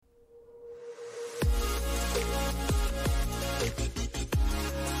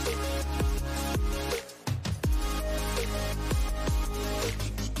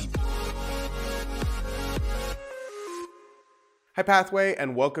Hi, Pathway,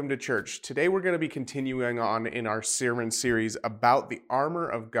 and welcome to church. Today we're going to be continuing on in our sermon series about the armor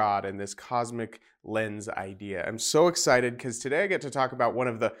of God and this cosmic lens idea. I'm so excited because today I get to talk about one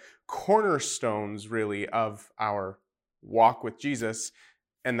of the cornerstones, really, of our walk with Jesus,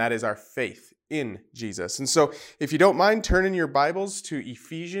 and that is our faith in Jesus. And so if you don't mind, turn in your Bibles to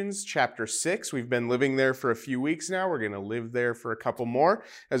Ephesians chapter 6. We've been living there for a few weeks now. We're going to live there for a couple more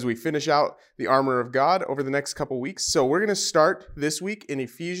as we finish out the armor of God over the next couple weeks. So we're going to start this week in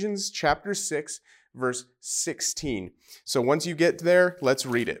Ephesians chapter 6, verse 16. So once you get there, let's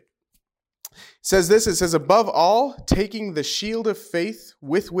read it. It says, above all, taking the shield of faith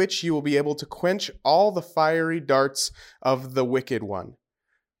with which you will be able to quench all the fiery darts of the wicked one.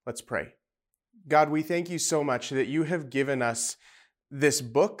 Let's pray. God, we thank you so much that you have given us this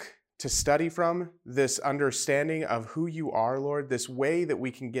book to study from, this understanding of who you are, Lord, this way that we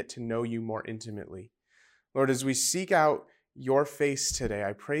can get to know you more intimately. Lord, as we seek out your face today,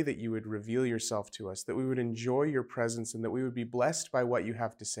 I pray that you would reveal yourself to us, that we would enjoy your presence, and that we would be blessed by what you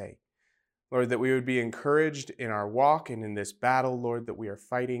have to say. Lord, that we would be encouraged in our walk and in this battle, Lord, that we are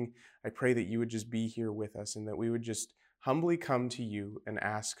fighting. I pray that you would just be here with us and that we would just humbly come to you and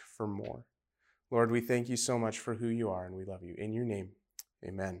ask for more. Lord, we thank you so much for who you are, and we love you. In your name,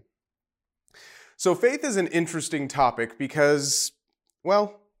 amen. So faith is an interesting topic because,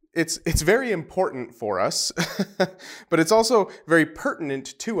 well, it's very important for us, but it's also very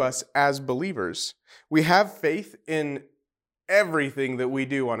pertinent to us as believers. We have faith in everything that we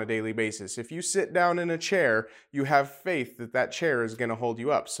do on a daily basis. If you sit down in a chair, you have faith that that chair is going to hold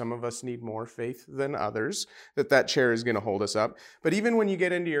you up. Some of us need more faith than others that that chair is going to hold us up. But even when you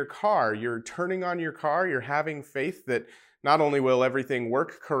get into your car, you're turning on your car, you're having faith that not only will everything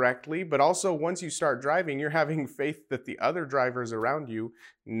work correctly, but also once you start driving, you're having faith that the other drivers around you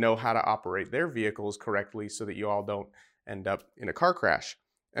know how to operate their vehicles correctly so that you all don't end up in a car crash.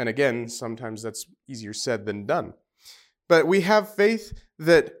 And again, sometimes that's easier said than done. But we have faith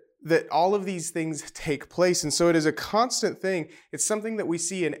that all of these things take place. And so it is a constant thing. It's something that we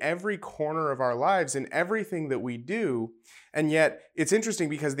see in every corner of our lives, in everything that we do. And yet it's interesting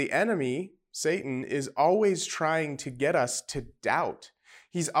because the enemy, Satan, is always trying to get us to doubt.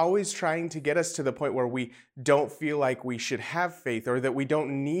 He's always trying to get us to the point where we don't feel like we should have faith or that we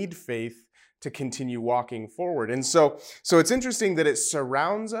don't need faith to continue walking forward. And so it's interesting that it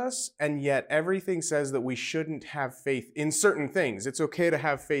surrounds us, and yet everything says that we shouldn't have faith in certain things. It's okay to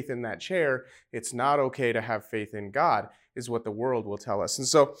have faith in that chair. It's not okay to have faith in God, is what the world will tell us. And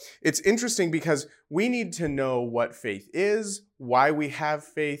so it's interesting because we need to know what faith is, why we have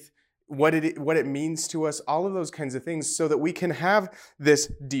faith, what it means to us, all of those kinds of things, so that we can have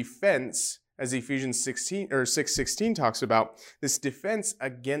this defense, as Ephesians 6:16 talks about, this defense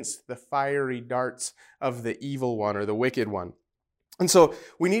against the fiery darts of the evil one or the wicked one. And so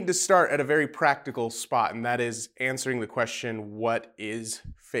we need to start at a very practical spot, and that is answering the question, what is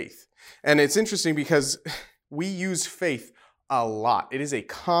faith? And it's interesting because we use faith a lot. It is a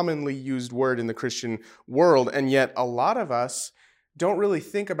commonly used word in the Christian world, and yet a lot of us don't really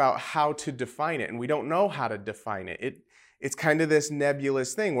think about how to define it, and we don't know how to define it. It's kind of this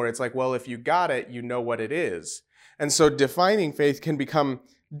nebulous thing where it's like, well, if you got it, you know what it is. And so defining faith can become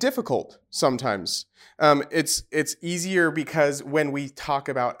difficult sometimes. It's easier because when we talk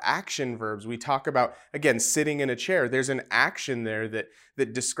about action verbs, we talk about, again, sitting in a chair. There's an action there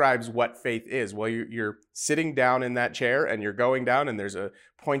that describes what faith is. Well, you're sitting down in that chair and you're going down, and there's a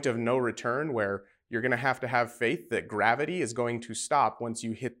point of no return where you're going to have faith that gravity is going to stop once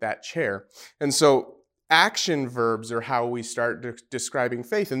you hit that chair. And so action verbs are how we start describing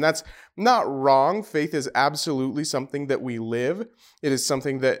faith. And that's not wrong. Faith is absolutely something that we live. It is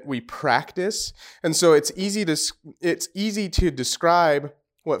something that we practice. And so it's easy to describe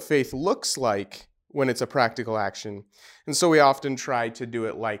what faith looks like when it's a practical action. And so we often try to do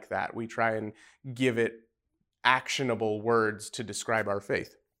it like that. We try and give it actionable words to describe our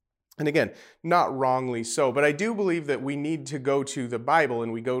faith. And again, not wrongly so, but I do believe that we need to go to the Bible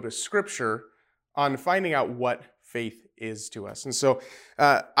and we go to Scripture on finding out what faith is to us. And so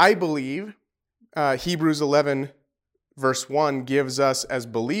I believe Hebrews 11 verse 1 gives us as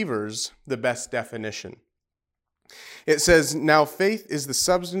believers the best definition. It says, now faith is the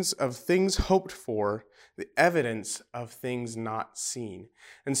substance of things hoped for, the evidence of things not seen.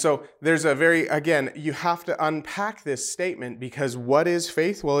 And so there's again, you have to unpack this statement because what is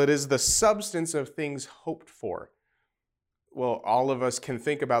faith? Well, it is the substance of things hoped for. Well, all of us can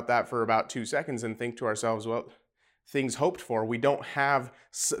think about that for about 2 seconds and think to ourselves, well, things hoped for, they don't have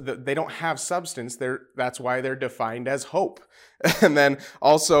substance. That's why they're defined as hope. And then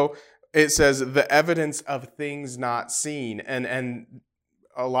also, it says the evidence of things not seen. And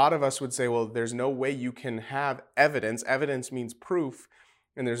a lot of us would say, well, there's no way you can have evidence. Evidence means proof.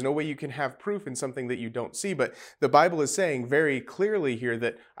 And there's no way you can have proof in something that you don't see. But the Bible is saying very clearly here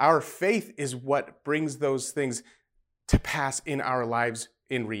that our faith is what brings those things to pass in our lives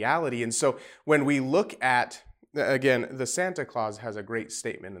in reality. And so when we look at, again, the Santa Claus has a great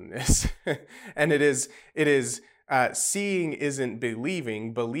statement in this. And it is seeing isn't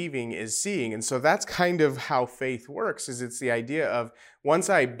believing, believing is seeing. And so that's kind of how faith works, is it's the idea of once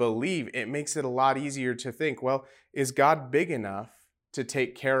I believe, it makes it a lot easier to think, well, is God big enough to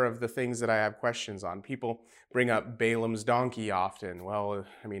take care of the things that I have questions on? People bring up Balaam's donkey often. Well,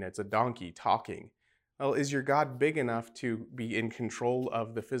 I mean, it's a donkey talking. Well, is your God big enough to be in control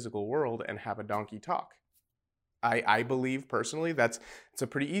of the physical world and have a donkey talk? I believe personally it's a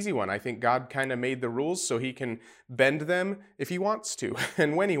pretty easy one. I think God kind of made the rules so he can bend them if he wants to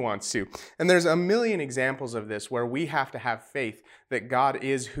and when he wants to. And there's a million examples of this where we have to have faith that God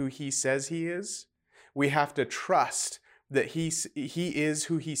is who he says he is. We have to trust that he is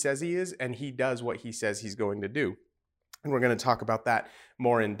who he says he is, and he does what he says he's going to do. And we're going to talk about that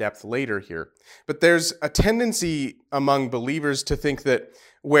more in depth later here. But there's a tendency among believers to think that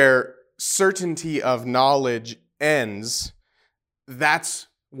where certainty of knowledge ends, that's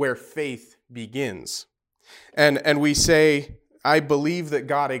where faith begins. And we say, I believe that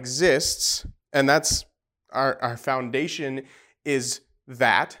God exists, and that's our foundation is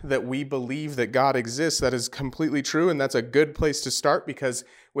that we believe that God exists. That is completely true, and that's a good place to start, because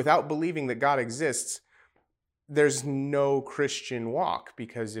without believing that God exists, there's no Christian walk.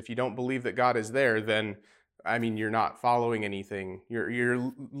 Because if you don't believe that God is there, then, I mean, you're not following anything.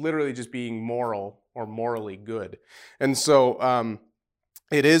 You're literally just being moral or morally good. And so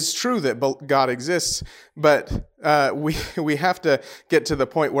it is true that God exists, but we have to get to the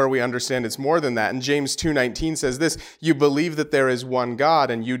point where we understand it's more than that. And James 2:19 says this, you believe that there is one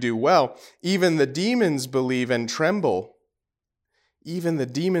God, and you do well. Even the demons believe and tremble. Even the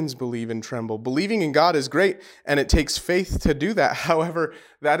demons believe and tremble. Believing in God is great, and it takes faith to do that. However,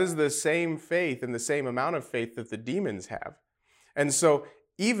 that is the same faith and the same amount of faith that the demons have. And so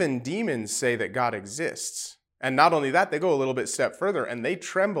even demons say that God exists. And not only that, they go a little bit step further and they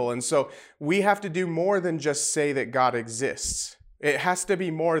tremble. And so we have to do more than just say that God exists. It has to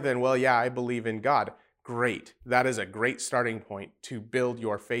be more than, well, yeah, I believe in God. Great. That is a great starting point to build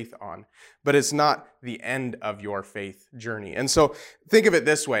your faith on. But it's not the end of your faith journey. And so think of it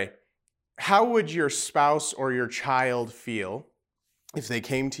this way. How would your spouse or your child feel if they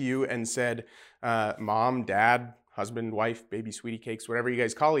came to you and said, Mom, Dad, husband, wife, baby, sweetie cakes, whatever you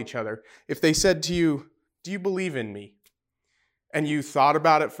guys call each other, if they said to you, do you believe in me? And you thought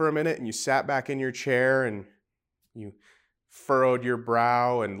about it for a minute and you sat back in your chair and you furrowed your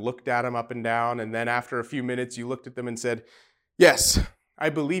brow and looked at them up and down. And then after a few minutes, you looked at them and said, yes, I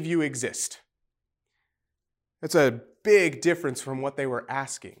believe you exist. That's a big difference from what they were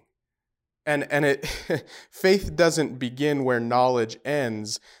asking. And faith doesn't begin where knowledge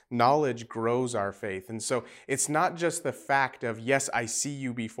ends. Knowledge grows our faith. And so it's not just the fact of, yes, I see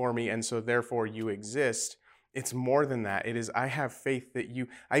you before me, and so therefore you exist. It's more than that. It is, I have faith that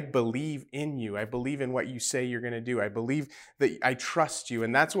I believe in you. I believe in what you say you're going to do. I believe that I trust you.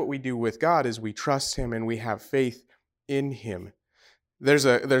 And that's what we do with God, is we trust him and we have faith in him. There's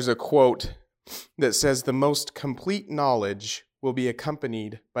a quote that says, the most complete knowledge will be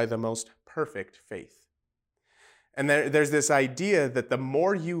accompanied by the most perfect faith. And there's this idea that the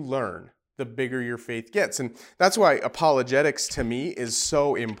more you learn, the bigger your faith gets. And that's why apologetics to me is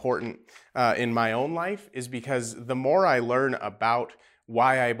so important in my own life, is because the more I learn about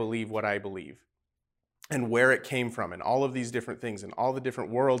why I believe what I believe and where it came from and all of these different things and all the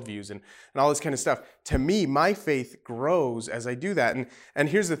different worldviews and all this kind of stuff, to me, my faith grows as I do that. And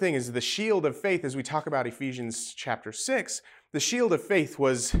here's the thing, is the shield of faith, as we talk about Ephesians chapter 6, the shield of faith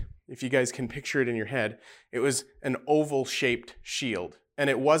was, if you guys can picture it in your head, it was an oval-shaped shield. And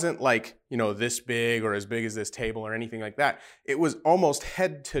it wasn't like, this big or as big as this table or anything like that. It was almost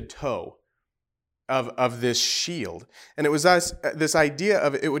head to toe of this shield. And it was this idea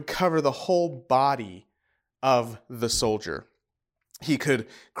of it would cover the whole body of the soldier. He could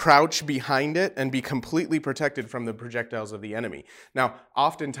crouch behind it and be completely protected from the projectiles of the enemy. Now,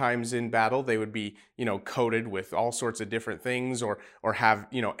 oftentimes in battle, they would be, coated with all sorts of different things or have,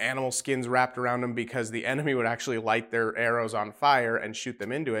 animal skins wrapped around them, because the enemy would actually light their arrows on fire and shoot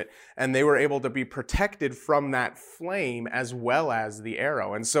them into it. And they were able to be protected from that flame as well as the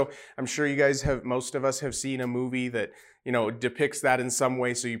arrow. And so I'm sure you guys most of us have seen a movie that depicts that in some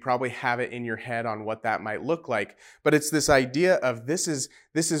way, so you probably have it in your head on what that might look like. But it's this idea of this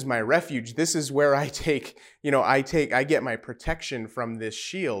is my refuge. This is where I get my protection from this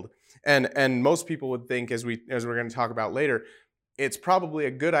shield. And most people would think, as we're going to talk about later, it's probably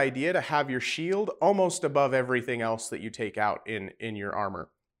a good idea to have your shield almost above everything else that you take out in your armor.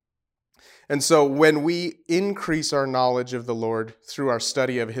 And so when we increase our knowledge of the Lord through our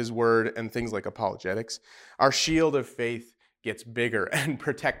study of his word and things like apologetics, our shield of faith gets bigger and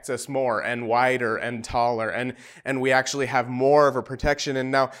protects us more and wider and taller, and we actually have more of a protection.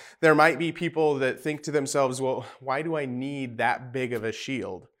 And now there might be people that think to themselves, well, why do I need that big of a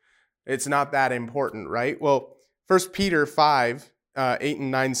shield? It's not that important, right? Well, 1 Peter 5, 8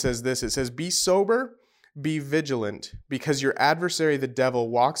 and 9 says this. It says, "Be sober, be vigilant, because your adversary the devil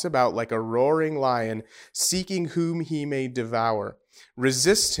walks about like a roaring lion, seeking whom he may devour.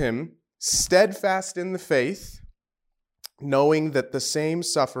 Resist him, steadfast in the faith, knowing that the same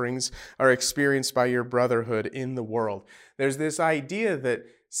sufferings are experienced by your brotherhood in the world." There's this idea that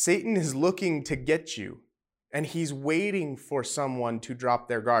Satan is looking to get you, and he's waiting for someone to drop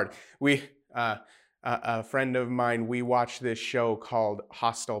their guard. A friend of mine, we watch this show called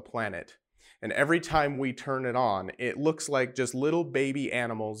Hostile Planet. And every time we turn it on, it looks like just little baby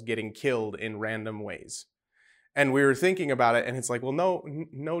animals getting killed in random ways. And we were thinking about it, and it's like, well,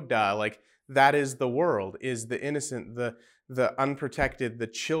 no, duh. Like, that is the world, is the innocent, the unprotected, the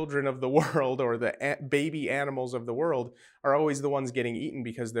children of the world, or the baby animals of the world are always the ones getting eaten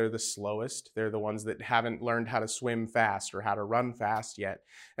because they're the slowest. They're the ones that haven't learned how to swim fast or how to run fast yet.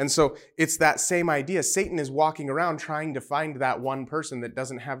 And so it's that same idea. Satan is walking around trying to find that one person that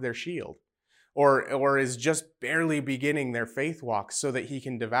doesn't have their shield, or is just barely beginning their faith walk, so that he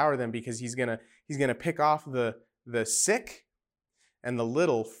can devour them, because he's gonna pick off the sick and the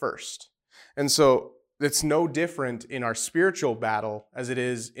little first. And so it's no different in our spiritual battle as it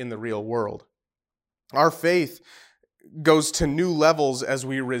is in the real world. Our faith goes to new levels as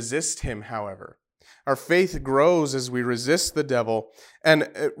we resist him, however. Our faith grows as we resist the devil,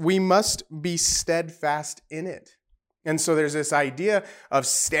 and we must be steadfast in it. And so there's this idea of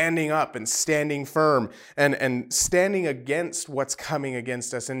standing up and standing firm and standing against what's coming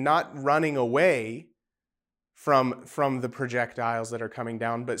against us, and not running away from the projectiles that are coming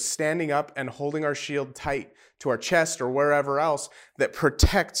down, but standing up and holding our shield tight to our chest or wherever else that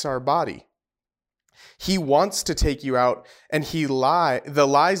protects our body. He wants to take you out, and the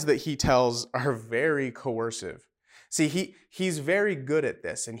lies that he tells are very coercive. See, he's very good at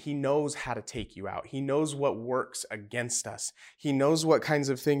this, and he knows how to take you out. He knows what works against us. He knows what kinds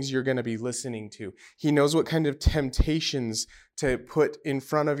of things you're going to be listening to. He knows what kind of temptations to put in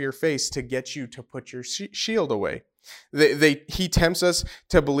front of your face to get you to put your shield away. He tempts us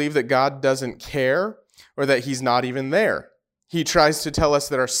to believe that God doesn't care, or that he's not even there. He tries to tell us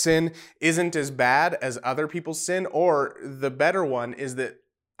that our sin isn't as bad as other people's sin, or the better one is that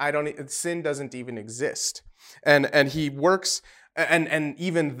sin doesn't even exist. And he works, and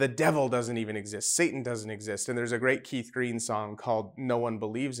even the devil doesn't even exist. Satan doesn't exist. And there's a great Keith Green song called "No One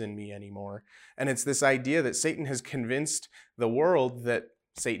Believes in Me Anymore." And it's this idea that Satan has convinced the world that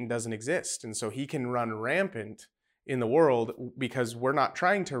Satan doesn't exist. And so he can run rampant in the world because we're not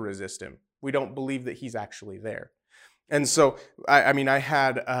trying to resist him. We don't believe that he's actually there. And so, I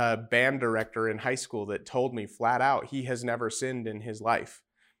had a band director in high school that told me flat out he has never sinned in his life.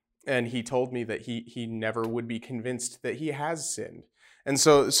 And he told me that he never would be convinced that he has sinned. And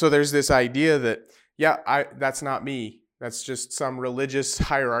so there's this idea that, that's not me. That's just some religious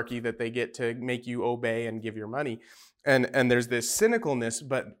hierarchy that they get to make you obey and give your money. And there's this cynicalness,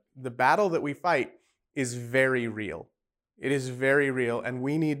 but the battle that we fight is very real. It is very real, and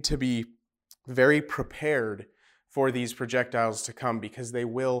we need to be very prepared for these projectiles to come, because they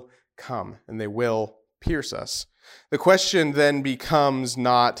will come and they will pierce us. The question then becomes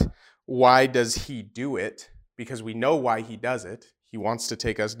not, why does he do it? Because we know why he does it. He wants to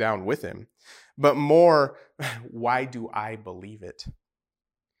take us down with him. But more, why do I believe it?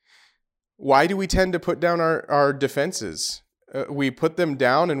 Why do we tend to put down our defenses? We put them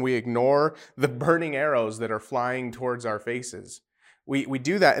down and we ignore the burning arrows that are flying towards our faces. We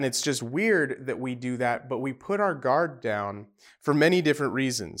do that, and it's just weird that we do that, but we put our guard down for many different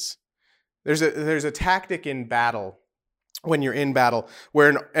reasons. There's a tactic in battle, when you're in battle, where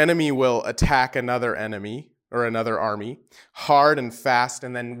an enemy will attack another enemy or another army hard and fast,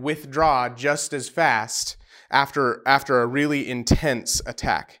 and then withdraw just as fast after a really intense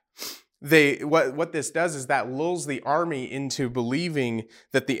attack. What this does is that lulls the army into believing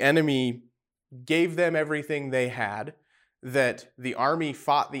that the enemy gave them everything they had, that the army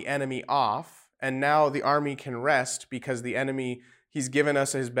fought the enemy off, And now the army can rest because the enemy, he's given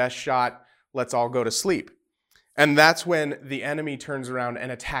us his best shot. Let's all go to sleep. And that's when the enemy turns around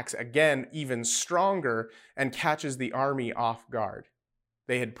and attacks again, even stronger, and catches the army off guard.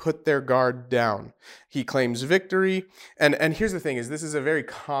 They had put their guard down. He claims victory. And here's the thing is this is a very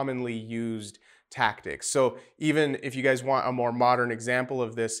commonly used tactic. So even if you guys want a more modern example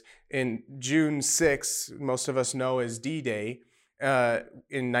of this, in June 6, most of us know as D-Day,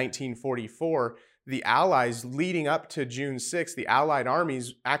 in 1944, the Allies leading up to June 6, the Allied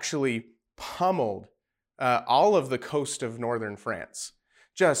armies actually pummeled all of the coast of northern France.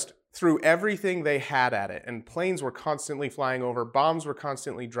 Just threw everything they had at it, and planes were constantly flying over, bombs were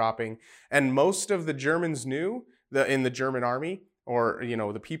constantly dropping, and most of the Germans knew, in the German army, or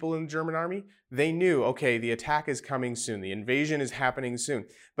the people in the German army, they knew, okay, the attack is coming soon, the invasion is happening soon.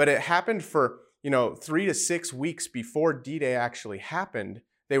 But it happened for 3 to 6 weeks before D-Day actually happened.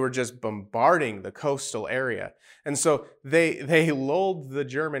 They were just bombarding the coastal area. And so they lulled the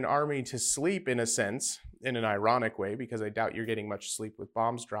German army to sleep in a sense, in an ironic way, because I doubt you're getting much sleep with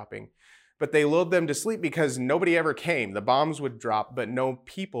bombs dropping. But they lulled them to sleep because nobody ever came. The bombs would drop, but no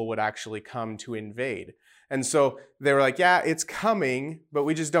people would actually come to invade. And so they were like, yeah, it's coming, but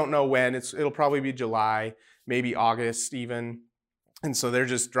we just don't know when. It'll probably be July, maybe August even. And so they're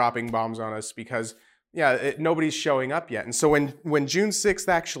just dropping bombs on us because nobody's showing up yet. And so when June 6th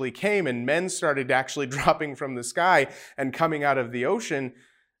actually came and men started actually dropping from the sky and coming out of the ocean,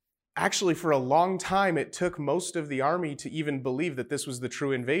 actually for a long time, it took most of the army to even believe that this was the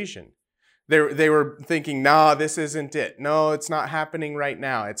true invasion. They were thinking, nah, this isn't it. No, it's not happening right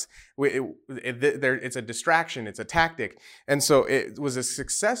now. It's a distraction. It's a tactic. And so it was a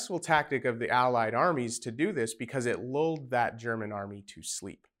successful tactic of the Allied armies to do this because it lulled that German army to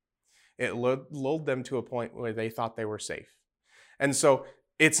sleep. It lulled them to a point where they thought they were safe. And so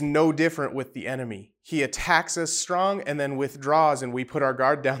it's no different with the enemy. He attacks us strong and then withdraws, and we put our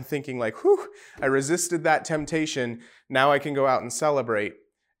guard down thinking like, whew, I resisted that temptation. Now I can go out and celebrate.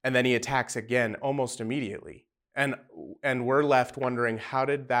 And then he attacks again almost immediately. And we're left wondering, how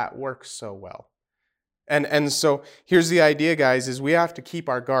did that work so well? And so here's the idea, guys, is we have to keep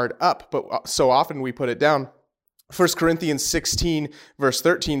our guard up, but so often we put it down. 1 Corinthians 16, verse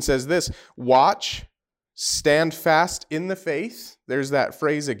 13 says this, watch, stand fast in the faith. There's that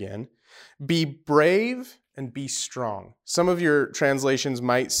phrase again. Be brave and be strong. Some of your translations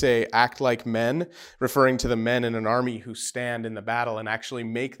might say act like men, referring to the men in an army who stand in the battle and actually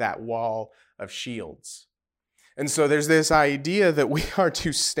make that wall of shields. And so there's this idea that we are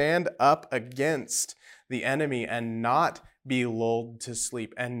to stand up against the enemy and not be lulled to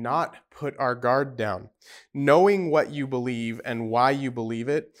sleep and not put our guard down. Knowing what you believe and why you believe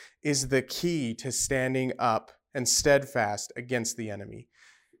it is the key to standing up and steadfast against the enemy.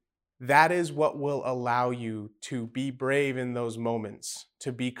 That is what will allow you to be brave in those moments,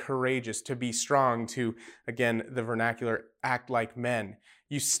 to be courageous, to be strong, to, again, the vernacular, act like men.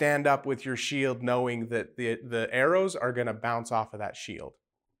 You stand up with your shield knowing that the arrows are going to bounce off of that shield.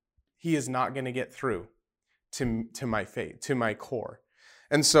 He is not going to get through to my faith, to my core.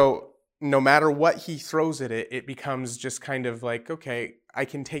 And so no matter what he throws at it, it becomes just kind of like, okay, I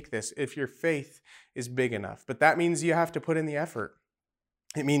can take this if your faith is big enough. But that means you have to put in the effort.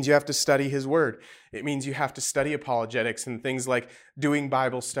 It means you have to study his word. It means you have to study apologetics and things like doing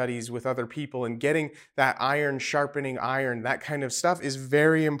Bible studies with other people and getting that iron sharpening iron. That kind of stuff is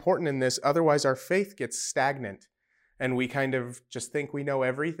very important in this. Otherwise, our faith gets stagnant and we kind of just think we know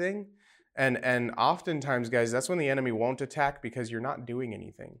everything. And oftentimes, guys, that's when the enemy won't attack because you're not doing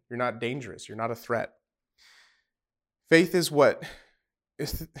anything. You're not dangerous. You're not a threat. Faith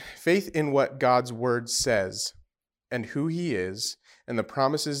in what God's word says and who he is and the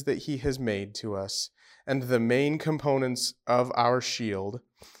promises that he has made to us and the main components of our shield,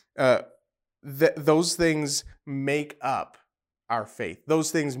 those things make up our faith.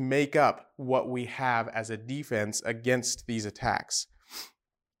 Those things make up what we have as a defense against these attacks.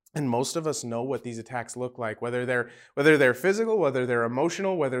 And most of us know what these attacks look like, whether they're physical, whether they're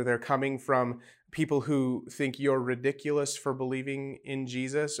emotional, whether they're coming from people who think you're ridiculous for believing in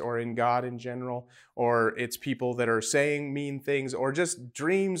Jesus or in God in general, or it's people that are saying mean things, or just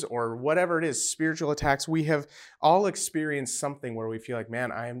dreams, or whatever it is, spiritual attacks. We have all experienced something where we feel like,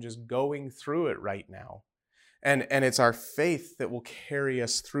 man, I am just going through it right now. And it's our faith that will carry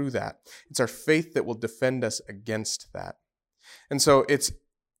us through that. It's our faith that will defend us against that. And so it's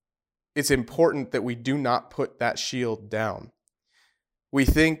important that we do not put that shield down. We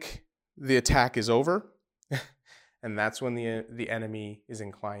think the attack is over, and that's when the enemy is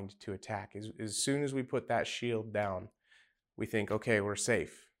inclined to attack. As soon as we put that shield down, we think, okay, we're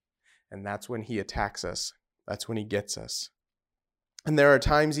safe. And that's when he attacks us. That's when he gets us. And there are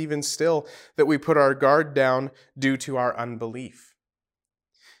times even still that we put our guard down due to our unbelief.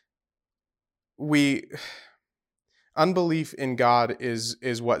 Unbelief in God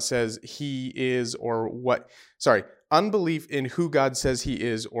is what says he is unbelief in who God says he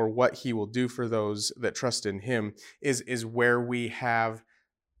is or what he will do for those that trust in him is where we have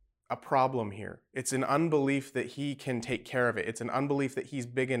a problem here. It's an unbelief that he can take care of it. It's an unbelief that he's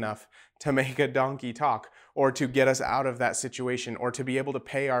big enough to make a donkey talk or to get us out of that situation or to be able to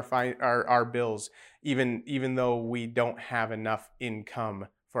pay our bills even though we don't have enough income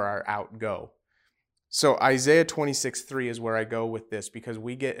for our outgo. So Isaiah 26:3 is where I go with this, because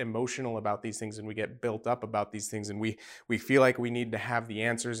we get emotional about these things and we get built up about these things, and we feel like we need to have the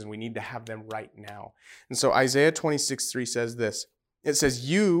answers and we need to have them right now. And so Isaiah 26:3 says this. It says,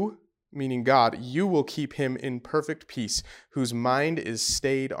 "You," meaning God, "you will keep him in perfect peace, whose mind is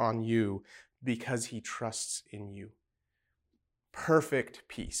stayed on you because he trusts in you." Perfect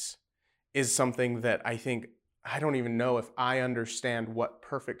peace is something that I don't even know if I understand what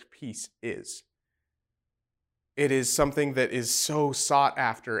perfect peace is. It is something that is so sought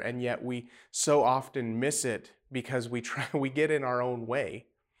after, and yet we so often miss it because we get in our own way.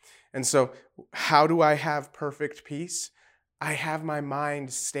 And so how do I have perfect peace? I have my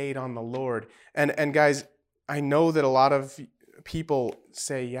mind stayed on the Lord. And guys, I know that a lot of people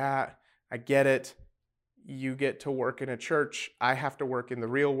say, yeah, I get it. You get to work in a church. I have to work in the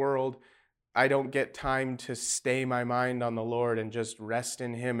real world. I don't get time to stay my mind on the Lord and just rest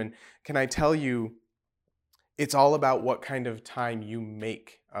in him. And can I tell you, it's all about what kind of time you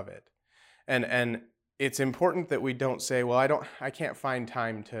make of it. And it's important that we don't say, well, I can't find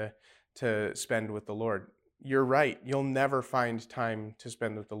time to spend with the Lord. You're right. You'll never find time to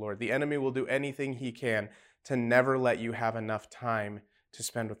spend with the Lord. The enemy will do anything he can to never let you have enough time to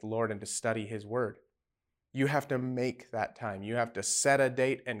spend with the Lord and to study his word. You have to make that time. You have to set a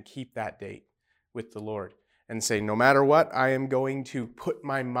date and keep that date with the Lord and say, no matter what, I am going to put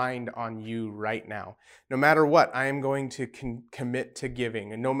my mind on you right now. No matter what, I am going to commit to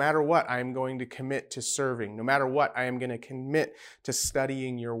giving. And no matter what, I am going to commit to serving. No matter what, I am going to commit to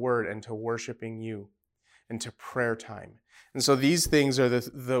studying your word and to worshiping you and to prayer time. And so these things are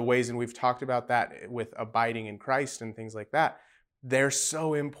the ways, and we've talked about that with abiding in Christ and things like that. They're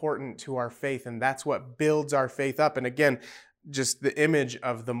so important to our faith, and that's what builds our faith up. And again, just the image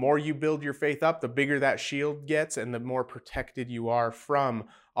of the more you build your faith up, the bigger that shield gets and the more protected you are from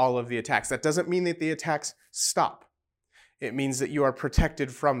all of the attacks. That doesn't mean that the attacks stop. It means that you are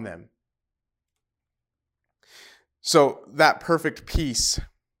protected from them. So that perfect peace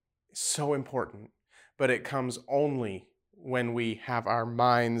is so important, but it comes only when we have our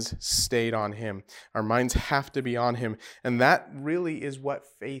minds stayed on him. Our minds have to be on him. And that really is what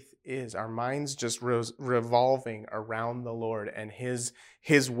faith is. Our minds just revolving around the Lord and his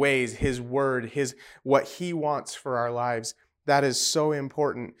ways, his word, what he wants for our lives. That is so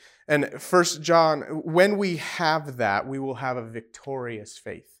important. And 1 John, when we have that, we will have a victorious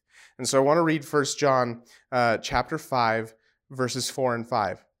faith. And so I want to read 1 John chapter 5, verses 4 and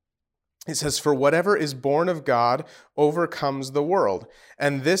 5. It says, "For whatever is born of God overcomes the world.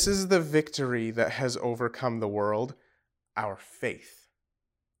 And this is the victory that has overcome the world, our faith.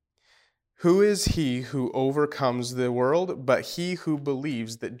 Who is he who overcomes the world but he who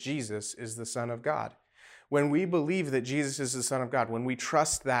believes that Jesus is the Son of God?" When we believe that Jesus is the Son of God, when we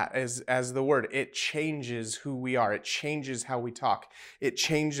trust that as the word, it changes who we are. It changes how we talk. It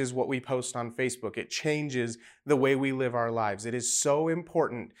changes what we post on Facebook. It changes the way we live our lives. It is so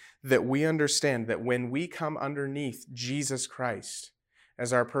important that we understand that when we come underneath Jesus Christ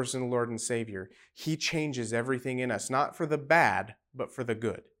as our personal Lord and Savior, he changes everything in us, not for the bad, but for the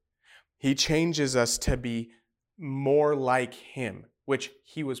good. He changes us to be more like him, which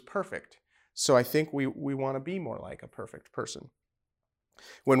he was perfect. So I think we want to be more like a perfect person.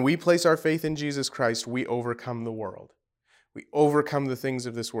 When we place our faith in Jesus Christ, we overcome the world. We overcome the things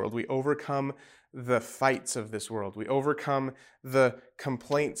of this world. We overcome the fights of this world. We overcome the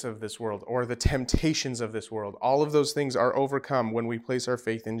complaints of this world or the temptations of this world. All of those things are overcome when we place our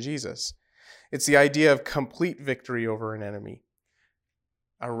faith in Jesus. It's the idea of complete victory over an enemy.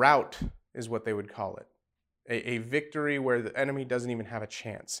 A rout is what they would call it. A victory where the enemy doesn't even have a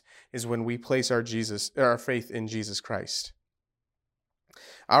chance is when we place our faith in Jesus Christ.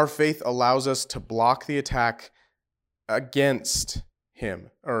 Our faith allows us to block the attack against him,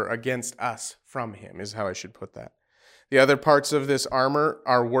 or against us from him, is how I should put that. The other parts of this armor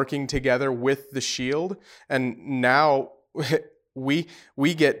are working together with the shield, and now we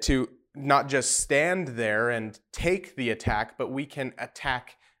get to not just stand there and take the attack, but we can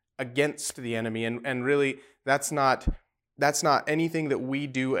attack against the enemy. And really, that's not anything that we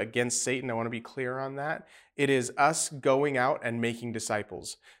do against Satan. I want to be clear on that. It is us going out and making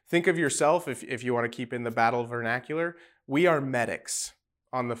disciples. Think of yourself, if you want to keep in the battle vernacular, we are medics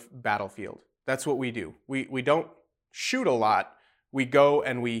on the battlefield. That's what we do. We don't shoot a lot. We go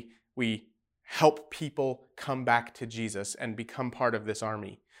and we help people come back to Jesus and become part of this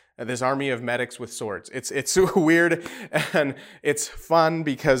army of medics with swords. It's weird and it's fun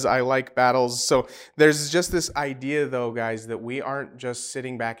because I like battles. So there's just this idea, though, guys, that we aren't just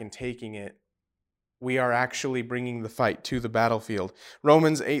sitting back and taking it. We are actually bringing the fight to the battlefield.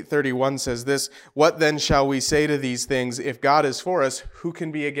 Romans 8:31 says this, "What then shall we say to these things? If God is for us, who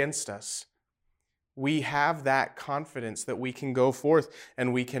can be against us?" We have that confidence that we can go forth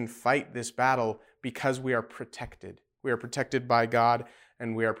and we can fight this battle because we are protected. We are protected by God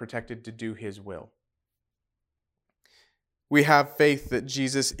and we are protected to do His will. We have faith that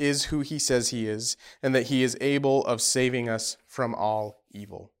Jesus is who He says He is and that He is able of saving us from all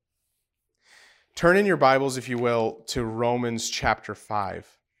evil. Turn in your Bibles, if you will, to Romans chapter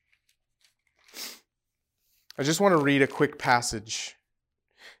 5. I just want to read a quick passage.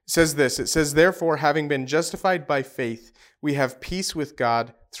 It says this, it says, "Therefore, having been justified by faith, we have peace with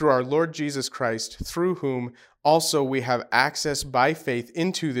God through our Lord Jesus Christ, through whom also we have access by faith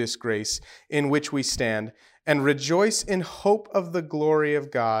into this grace in which we stand, and rejoice in hope of the glory of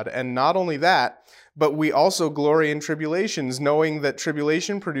God. And not only that, but we also glory in tribulations, knowing that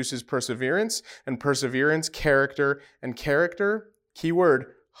tribulation produces perseverance, and perseverance, character, and character,"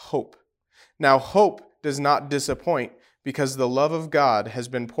 keyword, hope. "Now hope does not disappoint, because the love of God has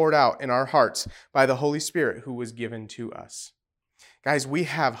been poured out in our hearts by the Holy Spirit who was given to us." Guys, we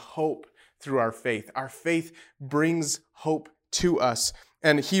have hope through our faith. Our faith brings hope to us.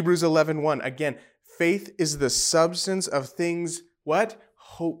 And Hebrews 11:1, again, faith is the substance of things, what?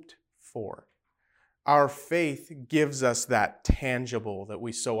 Hoped for. Our faith gives us that tangible that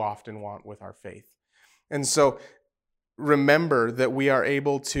we so often want with our faith. And so remember that we are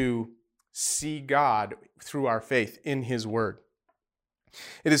able to see God through our faith in His Word.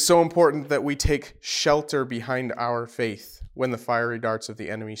 It is so important that we take shelter behind our faith when the fiery darts of the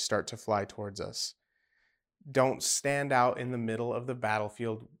enemy start to fly towards us. Don't stand out in the middle of the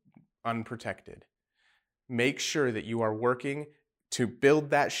battlefield unprotected. Make sure that you are working to build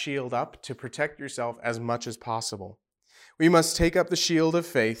that shield up to protect yourself as much as possible. We must take up the shield of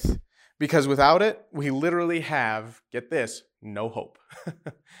faith because without it, we literally have, get this, no hope.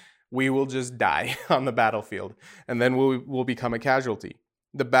 We will just die on the battlefield, and then we'll become a casualty.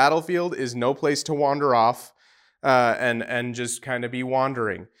 The battlefield is no place to wander off and just kind of be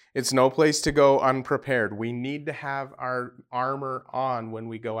wandering. It's no place to go unprepared. We need to have our armor on when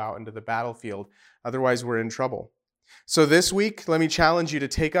we go out into the battlefield. Otherwise, we're in trouble. So this week, let me challenge you to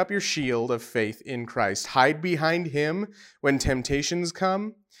take up your shield of faith in Christ. Hide behind Him when temptations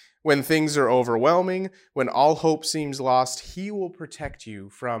come. When things are overwhelming, when all hope seems lost, He will protect you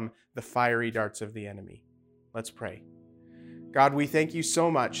from the fiery darts of the enemy. Let's pray. God, we thank You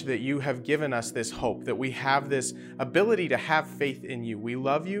so much that You have given us this hope, that we have this ability to have faith in You. We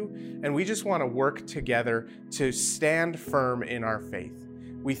love You, and we just want to work together to stand firm in our faith.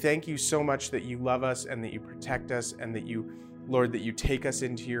 We thank You so much that You love us and that You protect us and that You, Lord, that You take us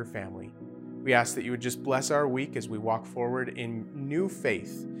into Your family. We ask that You would just bless our week as we walk forward in new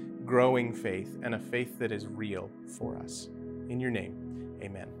faith, growing faith, and a faith that is real for us. In Your name,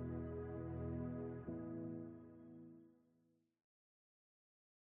 amen.